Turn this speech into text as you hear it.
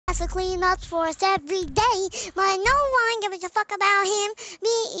to clean up for us every day. But no one gives a fuck about him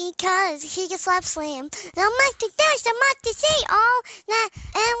because he can slap slam. So much to do, so much to see, all that,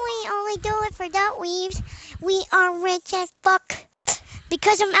 and we only do it for the weaves. We are rich as fuck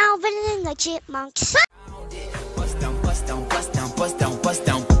because I'm Alvin and the Chipmunks. Bust down, bust down, bust down, bust down, bust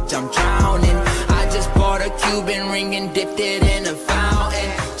down, bitch, I'm drowning. I just bought a Cuban ring and dipped it in a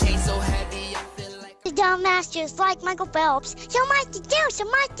fountain. Chain so heavy, I feel like The dumb masters like Michael Phelps. So much to do, so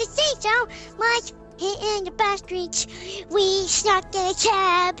much to see, so much hitting the back streets. We snuck in a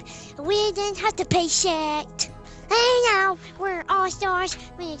cab, we didn't have to pay shit. And now we're all stars.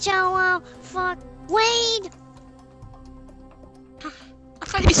 We show off. Fuck Wade. I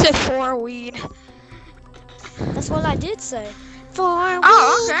thought you said for weed. That's what I did say. For weed.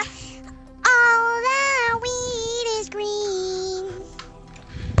 Oh, okay. All the weed is green.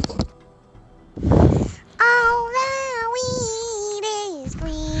 All the weed is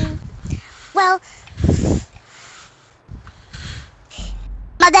green. Well,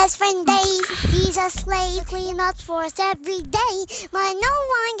 my best friend Dave, he's a slave, clean up for us every day. But no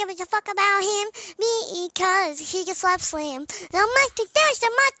one gives a fuck about him because he can slap slam. So much to do, so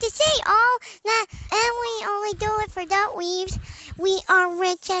much to see, all that, and we only do it for the weaves. We are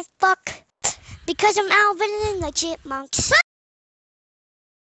rich as fuck because I'm Alvin and the Chipmunks.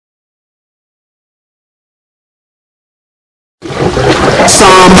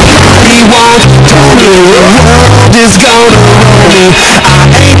 somebody once told me the world is gonna roll me. I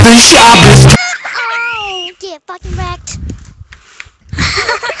ain't the sharpest. Oh, get fucking wrecked.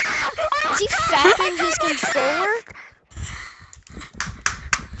 Is he fapping his controller?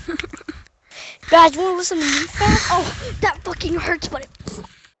 Guys, wanna listen to me fap? Oh, that fucking hurts, but it